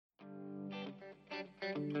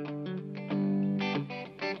On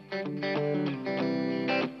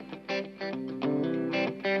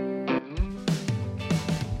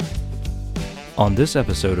this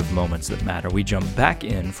episode of Moments That Matter, we jump back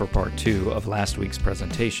in for part 2 of last week's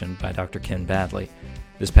presentation by Dr. Ken Badley.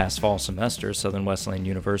 This past fall semester, Southern Wesleyan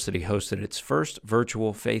University hosted its first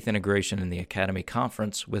virtual Faith Integration in the Academy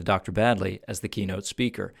conference with Dr. Badley as the keynote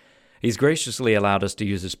speaker. He's graciously allowed us to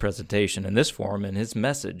use his presentation in this form and his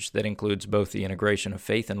message that includes both the integration of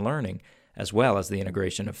faith and learning, as well as the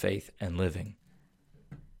integration of faith and living.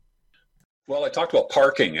 Well, I talked about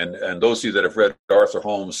parking, and those of you that have read Arthur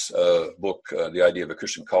Holmes' book, The Idea of a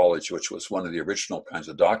Christian College, which was one of the original kinds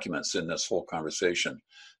of documents in this whole conversation,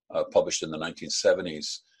 published in the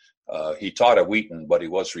 1970s, he taught at Wheaton, but he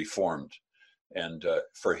was reformed. And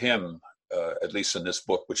for him, at least in this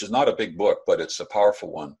book, which is not a big book, but it's a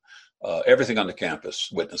powerful one, everything on the campus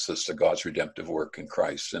witnesses to God's redemptive work in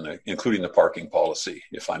Christ, and including the parking policy,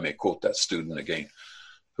 if I may quote that student again,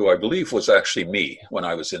 who I believe was actually me when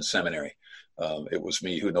I was in seminary. It was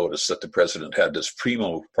me who noticed that the president had this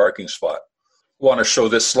primo parking spot. I want to show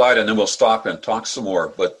this slide and then we'll stop and talk some more.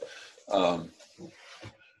 But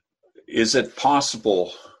is it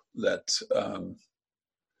possible that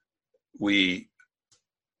we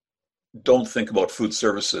don't think about food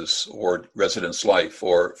services or residence life,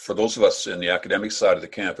 or for those of us in the academic side of the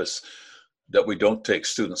campus, that we don't take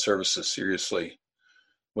student services seriously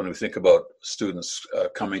when we think about students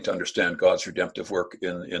coming to understand God's redemptive work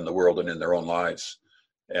in the world and in their own lives?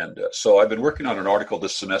 And so I've been working on an article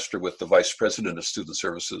this semester with the vice president of student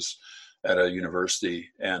services at a university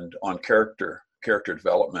and on character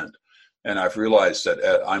development. And I've realized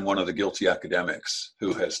that I'm one of the guilty academics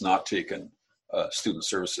who has not taken student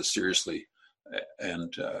services seriously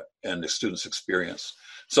and the students' experience.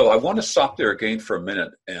 So I want to stop there again for a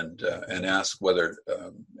minute and ask whether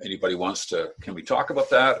anybody wants to, can we talk about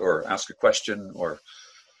that or ask a question or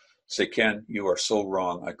say, Ken, you are so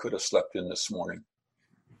wrong. I could have slept in this morning.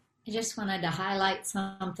 I just wanted to highlight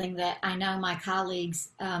something that I know my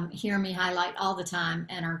colleagues hear me highlight all the time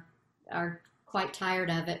and are quite tired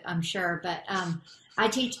of it, I'm sure. But I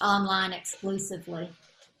teach online exclusively.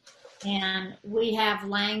 And we have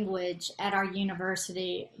language at our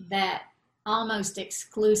university that almost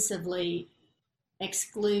exclusively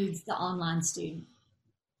excludes the online student.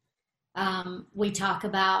 We talk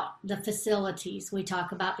about the facilities. We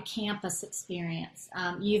talk about the campus experience.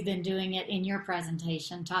 You've been doing it in your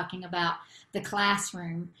presentation, talking about the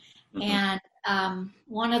classroom. Mm-hmm. And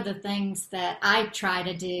one of the things that I try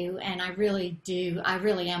to do, and I really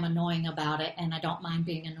am annoying about it, and I don't mind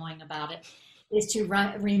being annoying about it, is to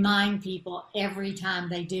remind people every time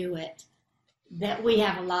they do it that we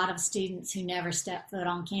have a lot of students who never step foot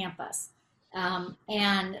on campus.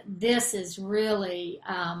 And this is really,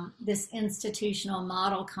 this institutional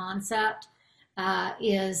model concept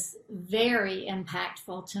is very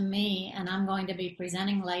impactful to me, and I'm going to be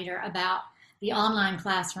presenting later about the online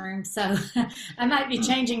classroom. So I might be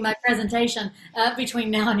changing my presentation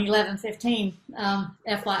between now and 11:15,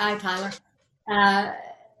 FYI, Tyler.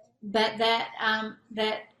 But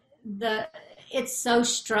it's so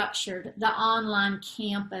structured. The online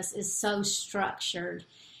campus is so structured,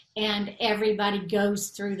 and everybody goes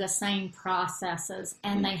through the same processes,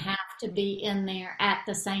 and they have to be in there at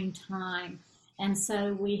the same time. And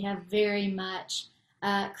so we have very much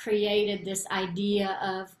created this idea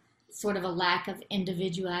of sort of a lack of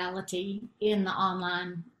individuality in the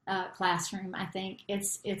online classroom. I think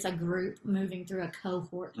it's a group moving through, a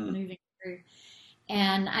cohort moving through.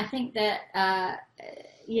 And I think that, I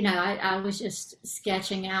was just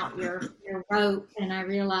sketching out your rope, and I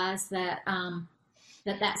realized that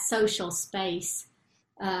that social space,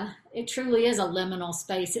 it truly is a liminal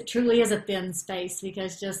space. It truly is a thin space,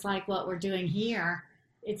 because just like what we're doing here,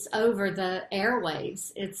 it's over the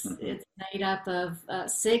airwaves. It's made up of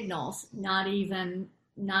signals, not even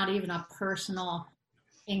a personal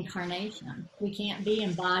incarnation. We can't be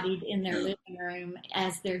embodied in their living room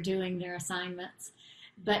as they're doing their assignments,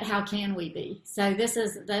 but how can we be? So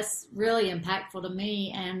that's really impactful to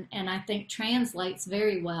me, and I think translates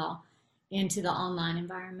very well into the online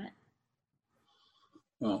environment.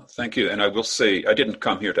 Well, thank you. And I will say, I didn't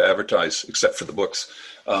come here to advertise except for the books,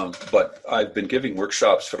 but I've been giving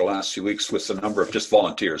workshops for the last few weeks with a number of just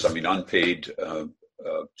volunteers. I mean, unpaid,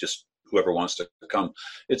 just whoever wants to come.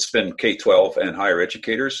 It's been K-12 and higher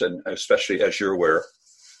educators, and especially, as you're aware,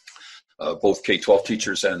 both K-12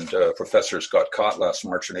 teachers and professors got caught last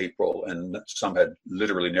March and April, and some had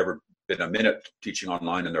literally never been a minute teaching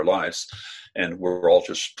online in their lives, and we're all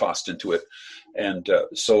just tossed into it. And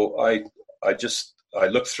so I just I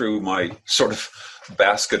looked through my sort of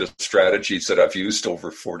basket of strategies that I've used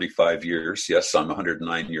over 45 years. Yes, I'm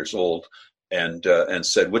 109 years old, and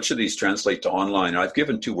said, which of these translate to online? I've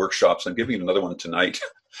given 2 workshops. I'm giving another one tonight.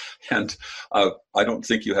 And I don't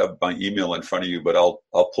think you have my email in front of you, but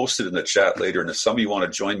I'll post it in the chat later. And if some of you want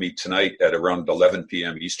to join me tonight at around 11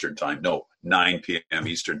 p.m. Eastern time, 9 p.m.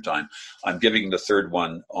 Eastern time, I'm giving the third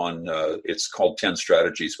one on, it's called 10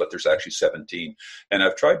 strategies, but there's actually 17. And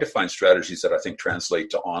I've tried to find strategies that I think translate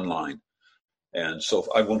to online. And so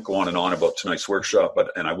I won't go on and on about tonight's workshop,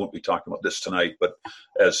 and I won't be talking about this tonight, but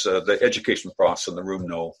as the education profs in the room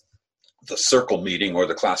know, the circle meeting or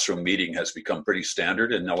the classroom meeting has become pretty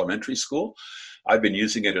standard in elementary school. I've been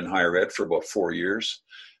using it in higher ed for about 4 years,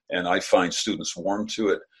 and I find students warm to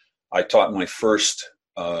it. I taught my first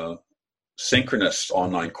synchronous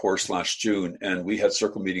online course last June, and we had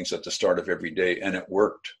circle meetings at the start of every day, and it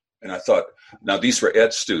worked. And I thought, now these were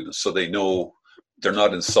ed students, so they know they're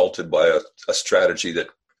not insulted by a strategy that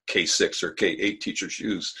K6 or K8 teachers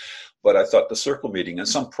use. But I thought the circle meeting, and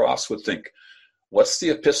some profs would think, what's the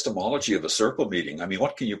epistemology of a circle meeting? I mean,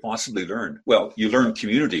 what can you possibly learn? Well, you learn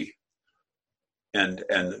community, and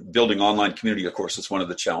building online community, of course, is one of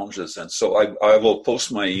the challenges. And so I will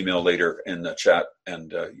post my email later in the chat.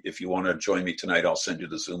 And if you want to join me tonight, I'll send you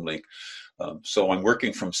the Zoom link. So I'm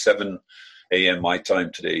working from 7 a.m. my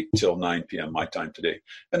time today till 9 p.m. my time today.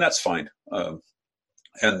 And that's fine.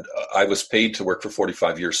 And I was paid to work for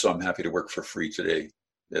 45 years, so I'm happy to work for free today.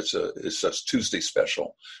 It's a Tuesday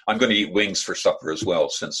special. I'm going to eat wings for supper as well,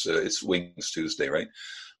 since it's Wings Tuesday, right?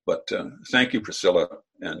 But thank you, Priscilla.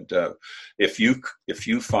 And if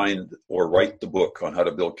you find or write the book on how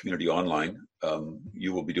to build community online,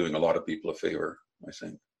 you will be doing a lot of people a favor, I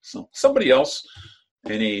think. So somebody else,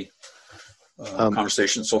 any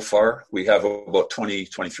conversation so far? We have about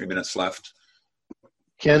 23 minutes left.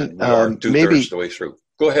 Ken, two-thirds the way through.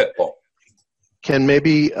 Go ahead, Paul. Ken,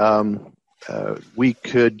 maybe we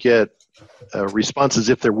could get responses,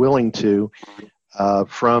 if they're willing to,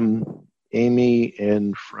 from Amy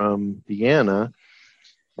and from Deanna,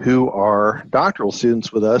 who are doctoral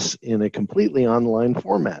students with us in a completely online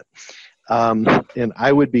format. And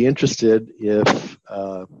I would be interested if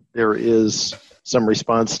there is some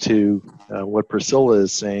response to what Priscilla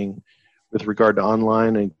is saying with regard to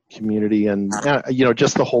online and community and,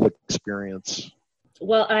 just the whole experience.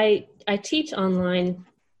 Well, I teach online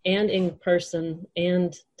and in person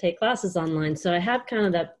and take classes online. So I have kind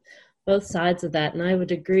of that both sides of that. And I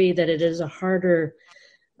would agree that it is a harder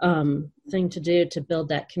thing to do to build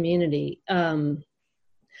that community. I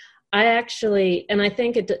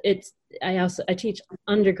think I teach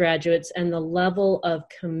undergraduates, and the level of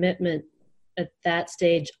commitment at that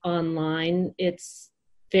stage online, it's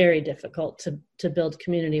very difficult to build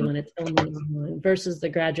community when it's only online versus the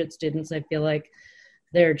graduate students. I feel like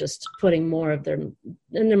they're just putting more of and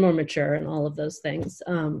they're more mature and all of those things.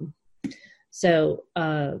 When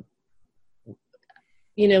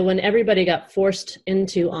everybody got forced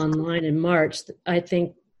into online in March, I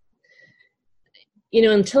think,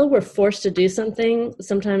 until we're forced to do something,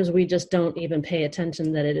 sometimes we just don't even pay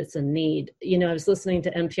attention that it's a need. I was listening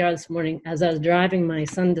to NPR this morning as I was driving my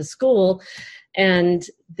son to school, and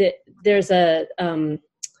there's a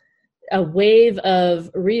wave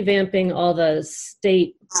of revamping all the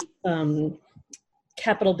state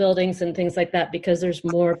Capitol buildings and things like that, because there's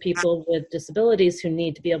more people with disabilities who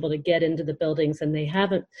need to be able to get into the buildings, and they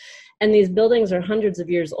haven't. And these buildings are hundreds of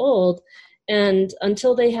years old. And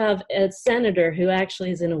until they have a senator who actually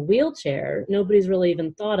is in a wheelchair, nobody's really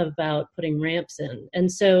even thought about putting ramps in.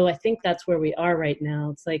 And so I think that's where we are right now.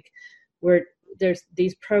 It's like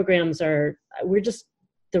these programs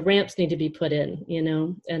the ramps need to be put in,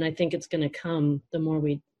 and I think it's going to come the more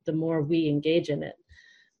we engage in it.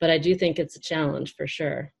 But I do think it's a challenge for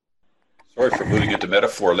sure. Sorry for moving into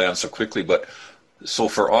metaphor land so quickly, but so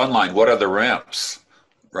for online, what are the ramps,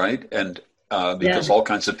 right? And because all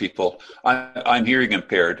kinds of people, I'm hearing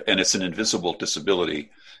impaired, and it's an invisible disability,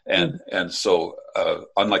 and so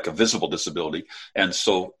unlike a visible disability, and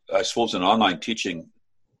so I suppose in online teaching,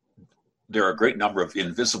 there are a great number of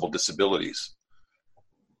invisible disabilities,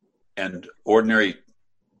 and ordinary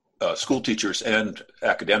school teachers and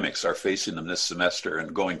academics are facing them this semester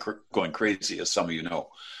and going crazy, as some of you know,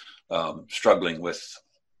 struggling with,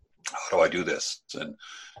 how do I do this? And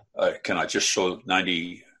can I just show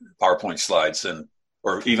 90 PowerPoint slides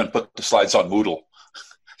or even put the slides on Moodle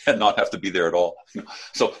and not have to be there at all?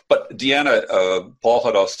 So, but Deanna, Paul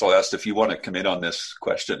had also asked if you want to come in on this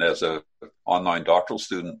question as an online doctoral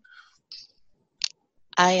student.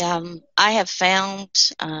 I have found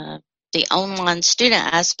the online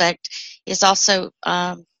student aspect is also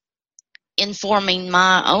informing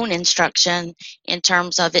my own instruction in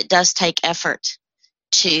terms of it does take effort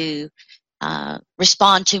to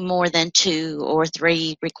respond to more than 2 or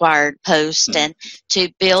 3 required posts, and to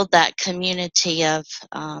build that community of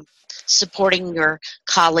supporting your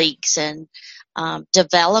colleagues and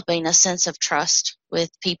developing a sense of trust with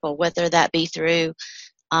people, whether that be through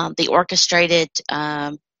the orchestrated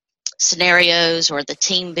scenarios or the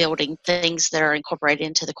team building things that are incorporated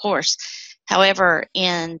into the course. However,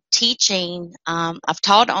 in teaching, I've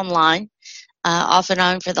taught online off and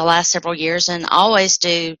on for the last several years, and always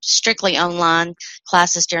do strictly online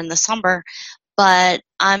classes during the summer, but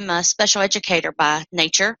I'm a special educator by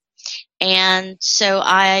nature, and so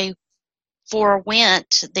I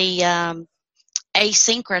forwent the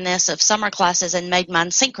asynchronous of summer classes and made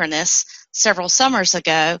mine synchronous several summers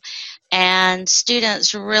ago, and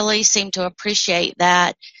students really seem to appreciate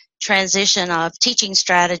that transition of teaching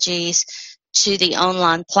strategies to the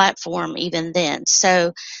online platform even then.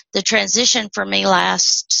 So the transition for me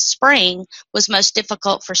last spring was most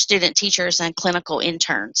difficult for student teachers and clinical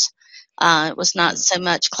interns. It was not so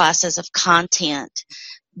much classes of content,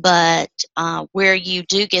 but where you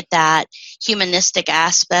do get that humanistic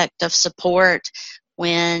aspect of support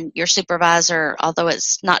when your supervisor, although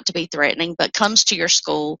it's not to be threatening, but comes to your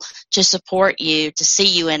school to support you, to see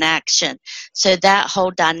you in action. So that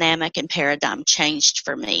whole dynamic and paradigm changed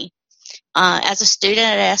for me. As a student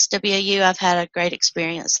at SWU, I've had a great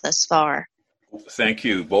experience thus far. Thank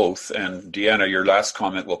you both. And Deanna, your last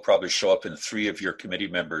comment will probably show up in 3 of your committee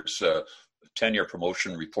members' tenure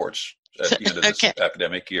promotion reports at the end of this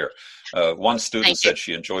academic year. One student said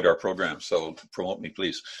she enjoyed our program, so promote me,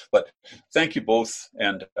 please. But thank you both.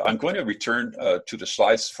 And I'm going to return to the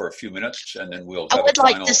slides for a few minutes, and then we'll have a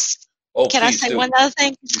final... Can I say one other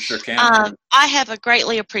thing? You sure can. I have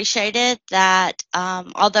greatly appreciated that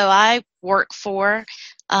although I work for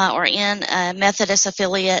or in a Methodist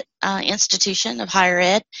affiliate institution of higher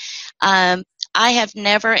ed, I have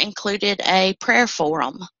never included a prayer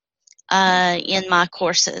forum in my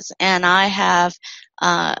courses, and I have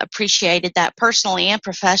appreciated that personally and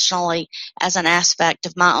professionally as an aspect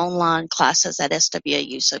of my online classes at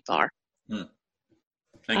SWU so far.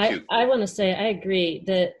 Thank you. I want to say I agree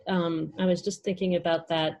that I was just thinking about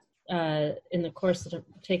that in the course that I'm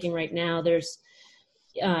taking right now. There's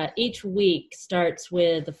each week starts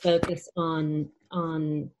with a focus on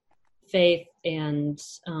faith, and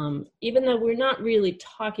even though we're not really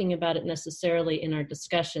talking about it necessarily in our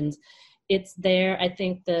discussions, it's there. I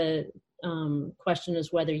think the question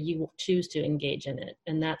is whether you choose to engage in it,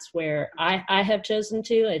 and that's where I have chosen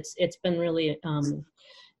to. It's been really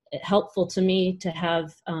helpful to me to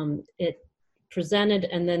have it presented,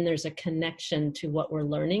 and then there's a connection to what we're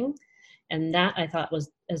learning, and that I thought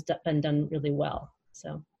has been done really well.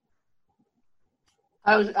 So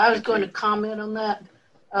I was going to comment on that.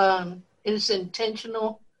 It's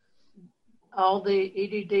intentional. All the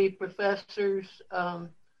EDD professors, and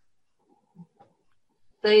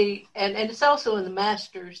it's also in the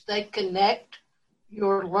masters, they connect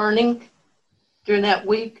your learning during that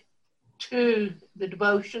week to the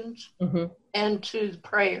devotions and to the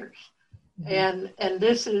prayers. And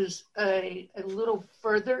this is a little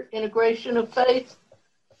further integration of faith,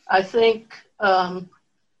 I think, than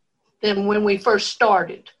when we first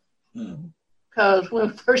started. Because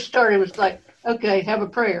when we first started, it was like, okay, have a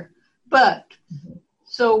prayer. But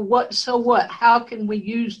so what? How can we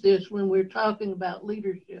use this when we're talking about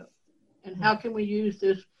leadership? And how can we use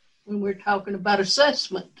this when we're talking about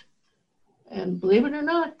assessment? And believe it or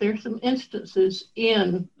not, there's some instances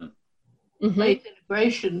in faith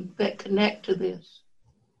integration that connect to this.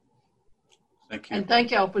 Thank you. And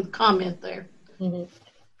thank y'all for the comment there.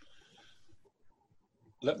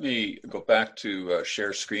 Let me go back to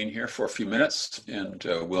share screen here for a few minutes, and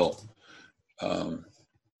we'll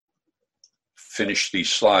finish these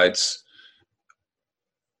slides.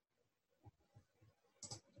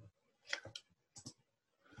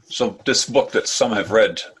 So this book that some have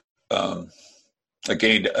read,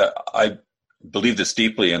 again, I believe this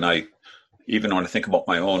deeply, and I even when I think about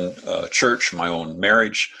my own church, my own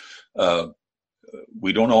marriage,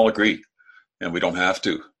 we don't all agree, and we don't have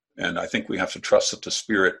to. And I think we have to trust that the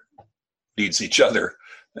Spirit leads each other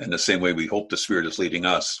in the same way we hope the Spirit is leading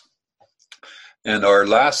us. And our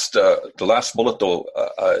the last bullet, though,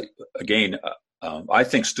 again, I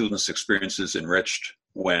think students' experience is enriched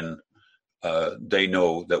when they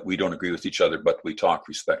know that we don't agree with each other, but we talk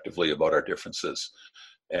respectively about our differences.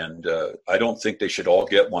 And I don't think they should all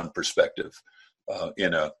get one perspective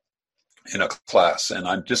in a in a class. And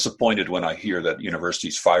I'm disappointed when I hear that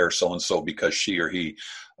universities fire so-and-so because she or he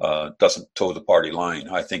doesn't toe the party line.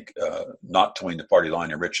 I think not towing the party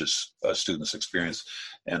line enriches students' experience,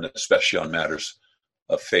 and especially on matters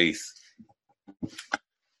of faith.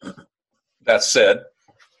 That said,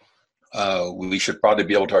 we should probably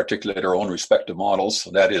be able to articulate our own respective models.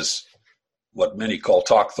 That is what many call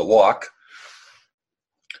talk the walk.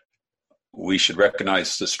 We should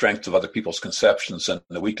recognize the strength of other people's conceptions and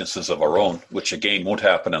the weaknesses of our own, which again won't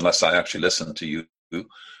happen unless I actually listen to you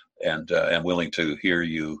and am willing to hear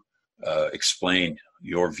you explain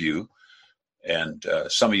your view. And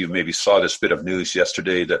some of you maybe saw this bit of news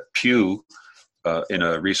yesterday that Pew, in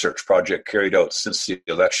a research project carried out since the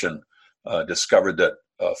election, discovered that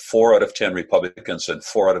 4 out of 10 Republicans and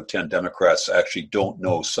 4 out of 10 Democrats actually don't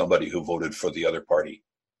know somebody who voted for the other party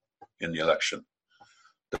in the election.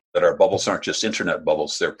 That our bubbles aren't just internet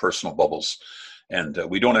bubbles, they're personal bubbles. And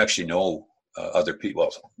we don't actually know other people.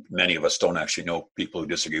 Well, many of us don't actually know people who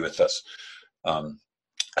disagree with us.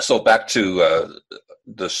 So back to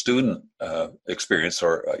the student experience,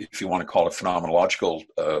 or if you want to call it phenomenological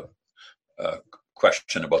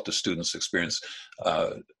question about the student's experience.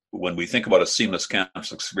 When we think about a seamless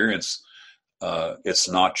campus experience, it's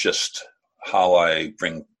not just how I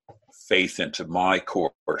bring faith into my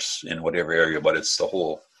course in whatever area, but it's the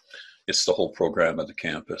whole program of the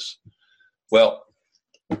campus. Well,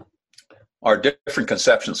 our different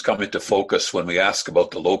conceptions come into focus when we ask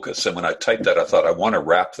about the locus. And when I typed that, I thought I want to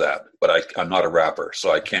wrap that, but I'm not a rapper,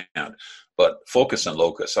 so I can't. But focus and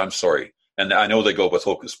locus, I'm sorry. And I know they go with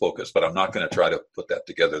hocus pocus, but I'm not going to try to put that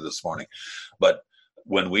together this morning. But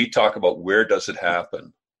when we talk about where does it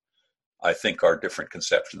happen, I think our different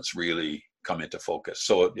conceptions really come into focus.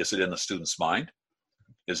 So is it in the student's mind?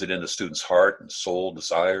 Is it in the student's heart and soul,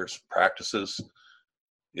 desires, practices?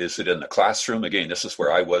 Is it in the classroom? Again, this is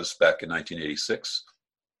where I was back in 1986.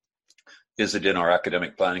 Is it in our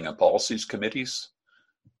academic planning and policies committees?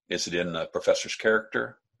 Is it in the professor's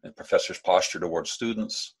character and professor's posture towards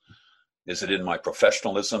students? Is it in my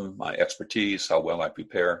professionalism, my expertise, how well I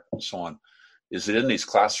prepare, and so on? Is it in these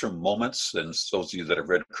classroom moments? And those of you that have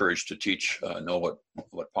read Courage to Teach know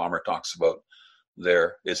what Palmer talks about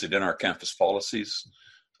there. Is it in our campus policies?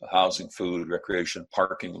 Housing, food, recreation,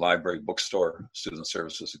 parking, library, bookstore, student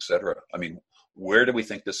services, etc. I mean, where do we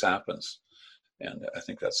think this happens? And I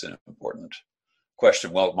think that's an important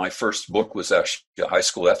question. Well, my first book was actually a high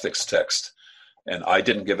school ethics text, and I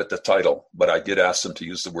didn't give it the title, but I did ask them to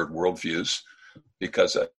use the word worldviews,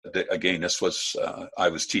 because again, this was, I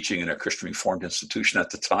was teaching in a Christian Reformed institution at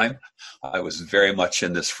the time. I was very much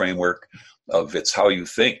in this framework of it's how you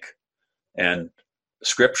think. And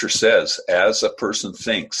Scripture says, as a person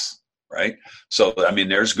thinks, right? So, I mean,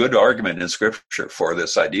 there's good argument in Scripture for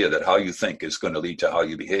this idea that how you think is going to lead to how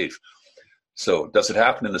you behave. So does it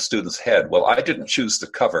happen in the student's head? Well, I didn't choose the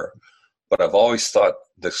cover, but I've always thought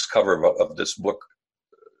this cover of this book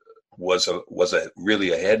was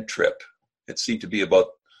really a head trip. It seemed to be about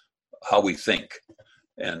how we think.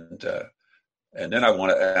 And then I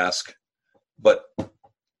want to ask, but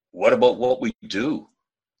what about what we do?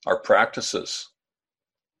 Our practices,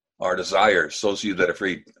 our desires. Those of you that have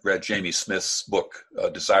read Jamie Smith's book,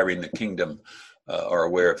 Desiring the Kingdom, are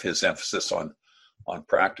aware of his emphasis on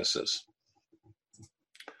practices.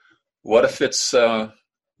 What if it's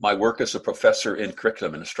my work as a professor in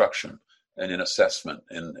curriculum and instruction and in assessment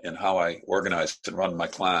and how I organize and run my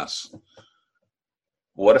class?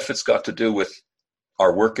 What if it's got to do with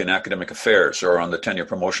our work in academic affairs or on the tenure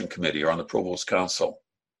promotion committee or on the provost council?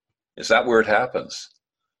 Is that where it happens?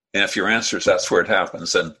 And if your answer is that's where it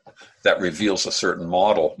happens, then that reveals a certain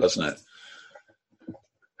model, doesn't it?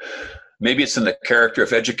 Maybe it's in the character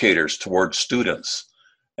of educators towards students.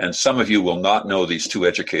 And some of you will not know these two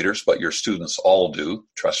educators, but your students all do,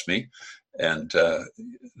 trust me. And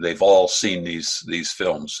they've all seen these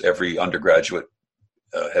films. Every undergraduate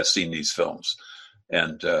has seen these films.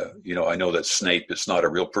 And, I know that Snape is not a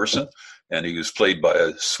real person, and he was played by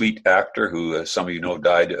a sweet actor who, some of you know,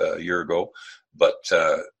 died a year ago. But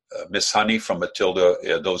Miss Honey from Matilda,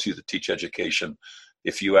 those of you that teach education,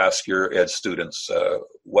 if you ask your ed students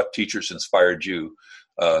what teachers inspired you,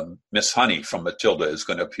 Miss Honey from Matilda is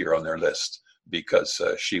going to appear on their list because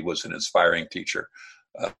she was an inspiring teacher.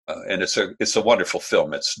 And it's a wonderful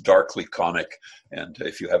film. It's darkly comic, and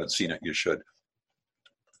if you haven't seen it, you should.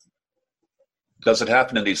 Does it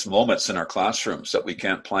happen in these moments in our classrooms that we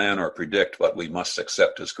can't plan or predict, but we must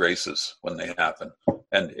accept as graces when they happen?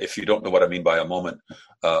 And if you don't know what I mean by a moment,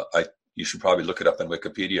 you should probably look it up in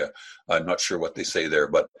Wikipedia. I'm not sure what they say there,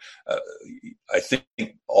 but I think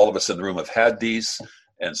all of us in the room have had these,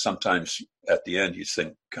 And sometimes at the end you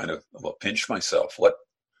think kind of, well, pinch myself.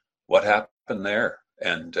 What happened there?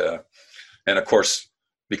 And of course,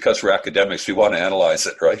 because we're academics, we want to analyze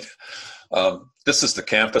it, right? This is the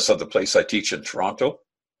campus of the place I teach in Toronto.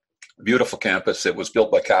 Beautiful campus. It was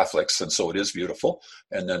built by Catholics, and so it is beautiful.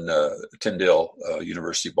 And then Tyndale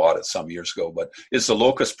University bought it some years ago. But it's the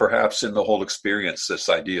locus, perhaps, in the whole experience. This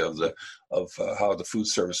idea of how the food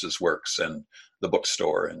services works, and the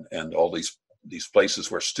bookstore, and all these places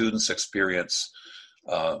where students experience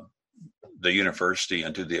the university,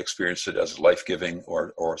 and do they experience it as a life-giving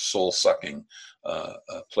or soul-sucking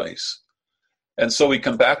place. And so we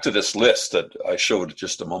come back to this list that I showed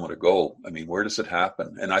just a moment ago. I mean, where does it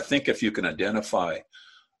happen? And I think if you can identify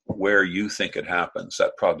where you think it happens,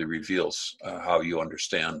 that probably reveals how you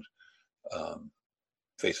understand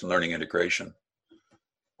faith and learning integration.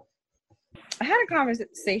 I had a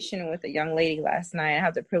conversation with a young lady last night. I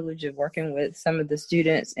have the privilege of working with some of the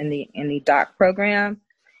students in the DOC program,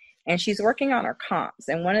 and she's working on her comps.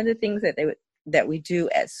 And one of the things that we do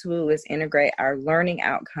at SWU is integrate our learning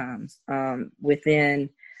outcomes within.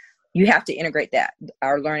 You have to integrate that,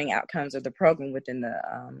 our learning outcomes of the program within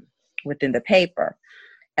the paper.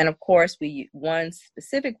 And of course, one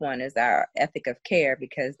specific one is our ethic of care,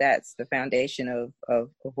 because that's the foundation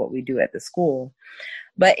of what we do at the school.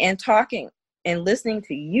 But in talking and listening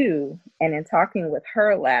to you, and in talking with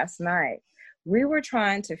her last night, we were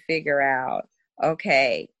trying to figure out,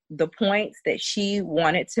 okay, the points that she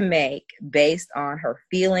wanted to make based on her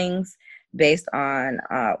feelings, based on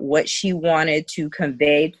what she wanted to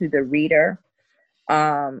convey to the reader,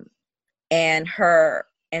 and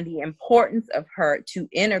the importance of her to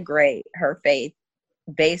integrate her faith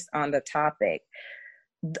based on the topic.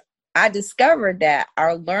 I discovered that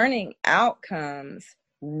our learning outcomes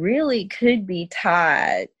really could be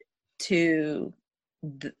tied to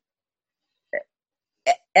the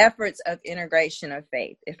efforts of integration of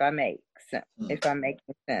faith, if I'm making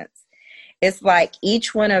sense. It's like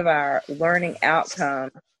each one of our learning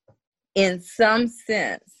outcomes, in some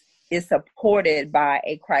sense, is supported by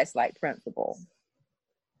a Christ-like principle.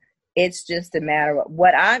 It's just a matter of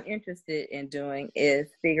what I'm interested in doing is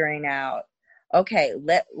figuring out, okay,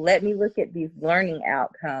 let me look at these learning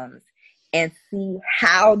outcomes and see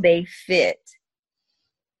how they fit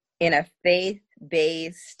in a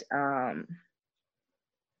faith-based, how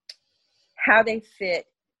they fit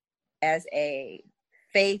as a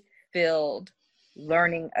faith-filled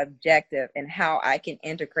learning objective, and how I can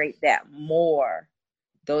integrate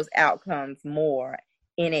those outcomes more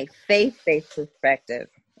in a faith-based perspective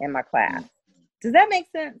in my class. Does that make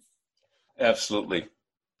sense? Absolutely.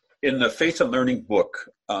 In the Faith and Learning book,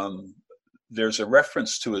 there's a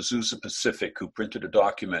reference to Azusa Pacific, who printed a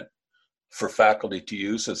document for faculty to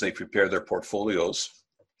use as they prepare their portfolios.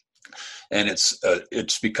 And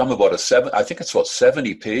it's become about I think it's about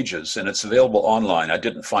 70 pages, and it's available online. I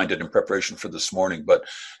didn't find it in preparation for this morning, but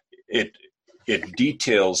it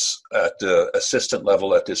details at the assistant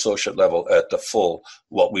level, at the associate level, at the full,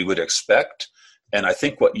 what we would expect. And I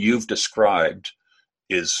think what you've described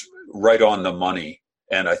is right on the money.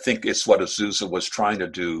 And I think it's what Azusa was trying to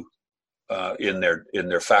do in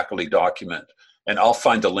their faculty document. And I'll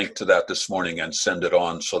find a link to that this morning and send it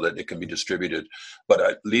on so that it can be distributed.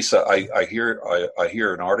 But Lisa, I hear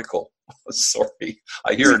an article. Sorry,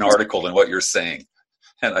 I hear an article in what you're saying,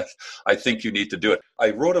 and I think you need to do it. I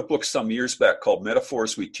wrote a book some years back called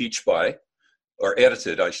Metaphors We Teach By, or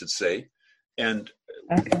edited, I should say. And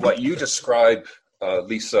what you described,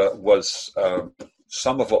 Lisa, was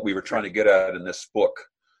some of what we were trying to get at in this book.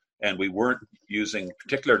 And we weren't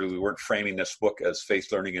framing this book as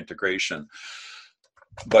faith learning integration.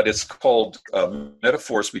 But it's called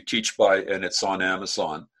Metaphors We Teach By, and it's on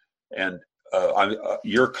Amazon. And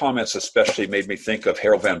your comments especially made me think of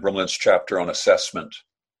Harold Van Brummelen's chapter on assessment.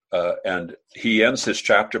 And he ends his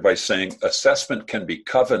chapter by saying, assessment can be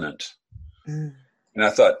covenant. And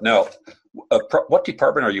I thought, now, what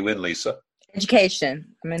department are you in, Lisa?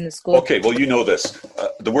 Education. I'm in the school. Okay, well, you know this.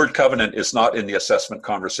 The word covenant is not in the assessment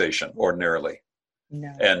conversation ordinarily.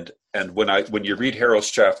 No. And when you read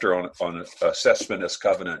Harold's chapter on assessment as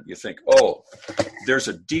covenant, you think, oh, there's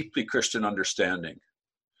a deeply Christian understanding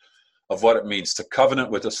of what it means to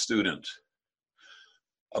covenant with a student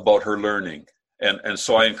about her learning. And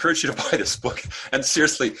so I encourage you to buy this book. And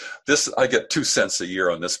seriously, I get 2 cents a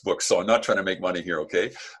year on this book, so I'm not trying to make money here,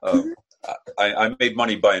 okay? I made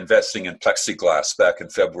money by investing in plexiglass back in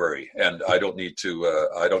February, and I don't need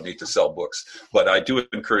to sell books. But I do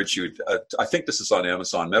encourage you. I think this is on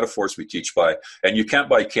Amazon. Metaphors We Teach By, and you can't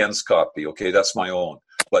buy Ken's copy. Okay, that's my own,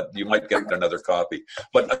 but you might get another copy.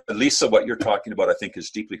 But Lisa, what you're talking about, I think,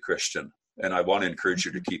 is deeply Christian, and I want to encourage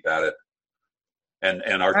you to keep at it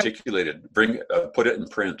and articulate it. Put it in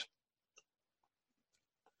print.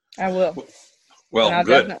 I will. Well,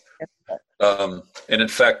 good. And in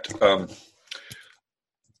fact,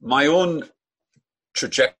 my own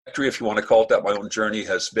trajectory, if you want to call it that, my own journey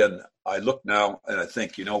has been, I look now and I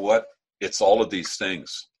think, you know what? It's all of these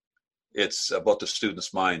things. It's about the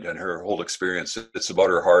student's mind and her whole experience. It's about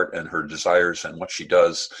her heart and her desires and what she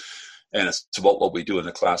does. And it's about what we do in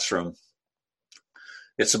the classroom.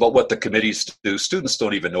 It's about what the committees do. Students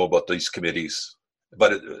don't even know about these committees.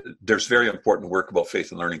 But there's very important work about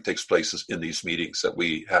faith and learning takes place in these meetings that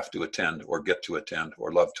we have to attend or get to attend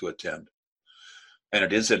or love to attend. And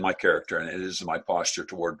it is in my character and it is in my posture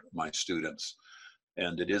toward my students.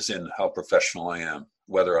 And it is in how professional I am,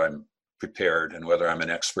 whether I'm prepared and whether I'm an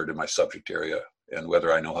expert in my subject area and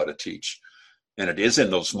whether I know how to teach. And it is in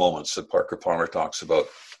those moments that Parker Palmer talks about.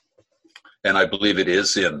 And I believe it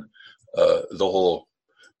is in the whole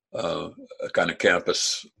kind of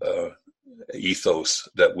campus ethos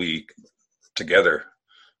that we together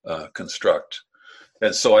construct.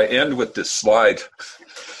 And so I end with this slide,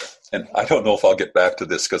 and I don't know if I'll get back to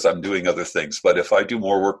this because I'm doing other things, but if I do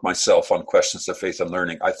more work myself on questions of faith and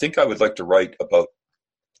learning, I think I would like to write about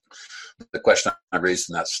the question I raised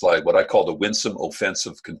in that slide, what I call the winsome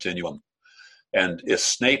offensive continuum. And if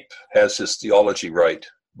Snape has his theology right,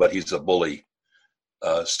 but he's a bully,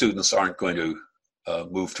 students aren't going to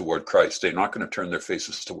move toward Christ. They're not going to turn their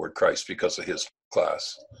faces toward Christ because of his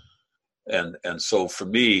class. And so for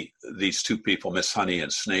me, these two people, Miss Honey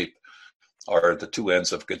and Snape, are the two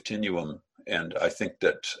ends of continuum. And I think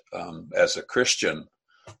that as a Christian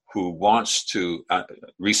who wants to,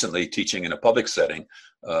 recently teaching in a public setting,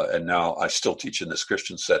 and now I still teach in this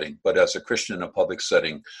Christian setting, but as a Christian in a public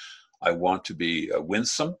setting, I want to be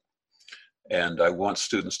winsome, and I want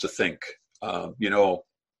students to think,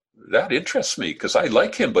 that interests me because I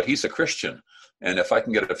like him, but he's a Christian. And if I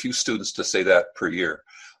can get a few students to say that per year.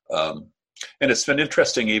 And it's been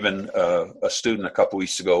interesting, even a student a couple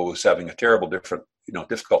weeks ago was having a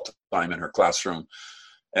difficult time in her classroom.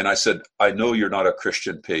 And I said, I know you're not a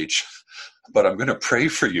Christian, Paige, but I'm going to pray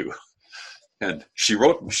for you. And she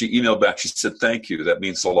emailed back, she said, thank you, that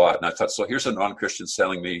means a lot. And I thought, so here's a non-Christian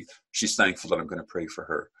telling me she's thankful that I'm going to pray for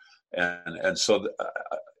her. And so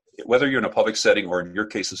whether you're in a public setting or in your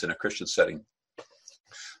cases in a Christian setting,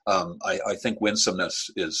 I think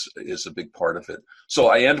winsomeness is a big part of it. So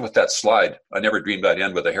I end with that slide. I never dreamed I'd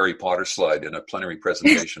end with a Harry Potter slide in a plenary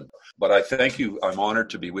presentation. But I thank you. I'm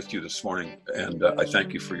honored to be with you this morning, and I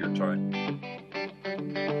thank you for your time.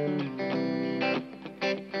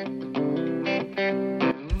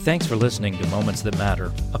 Thanks for listening to Moments That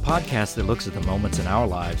Matter, a podcast that looks at the moments in our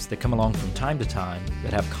lives that come along from time to time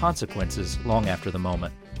that have consequences long after the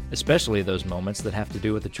moment, especially those moments that have to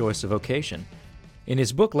do with the choice of vocation. In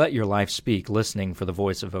his book, Let Your Life Speak, Listening for the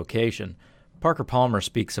Voice of Vocation, Parker Palmer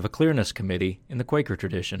speaks of a clearness committee in the Quaker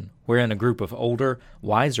tradition, wherein a group of older,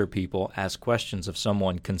 wiser people ask questions of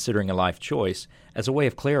someone considering a life choice as a way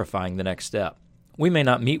of clarifying the next step. We may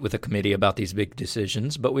not meet with a committee about these big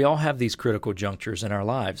decisions, but we all have these critical junctures in our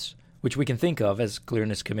lives, which we can think of as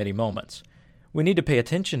clearness committee moments. We need to pay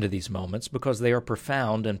attention to these moments because they are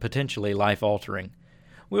profound and potentially life-altering.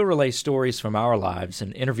 We'll relay stories from our lives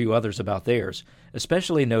and interview others about theirs,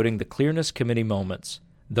 especially noting the clearness committee moments,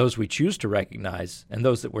 those we choose to recognize and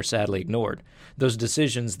those that were sadly ignored, those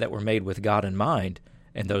decisions that were made with God in mind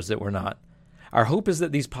and those that were not. Our hope is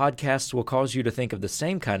that these podcasts will cause you to think of the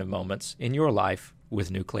same kind of moments in your life with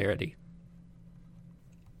new clarity.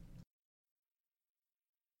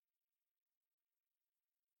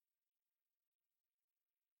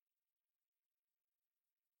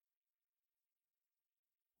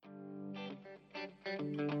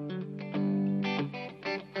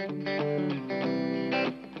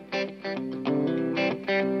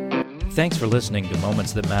 Thanks for listening to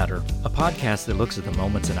Moments That Matter, a podcast that looks at the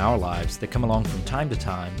moments in our lives that come along from time to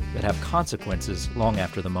time that have consequences long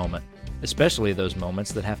after the moment, especially those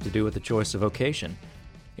moments that have to do with the choice of vocation.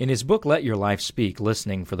 In his book, Let Your Life Speak,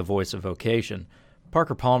 Listening for the Voice of Vocation,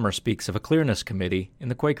 Parker Palmer speaks of a clearness committee in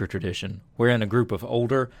the Quaker tradition, wherein a group of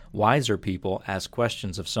older, wiser people ask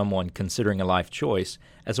questions of someone considering a life choice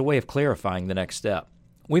as a way of clarifying the next step.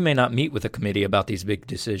 We may not meet with a committee about these big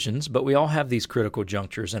decisions, but we all have these critical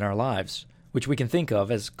junctures in our lives, which we can think of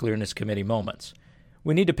as clearness committee moments.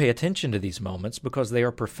 We need to pay attention to these moments because they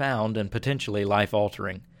are profound and potentially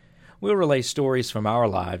life-altering. We'll relay stories from our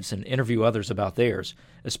lives and interview others about theirs,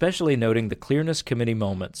 especially noting the clearness committee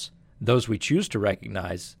moments, those we choose to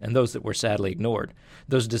recognize and those that were sadly ignored,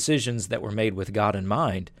 those decisions that were made with God in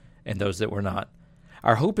mind and those that were not.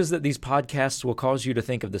 Our hope is that these podcasts will cause you to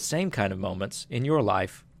think of the same kind of moments in your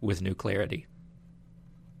life with new clarity.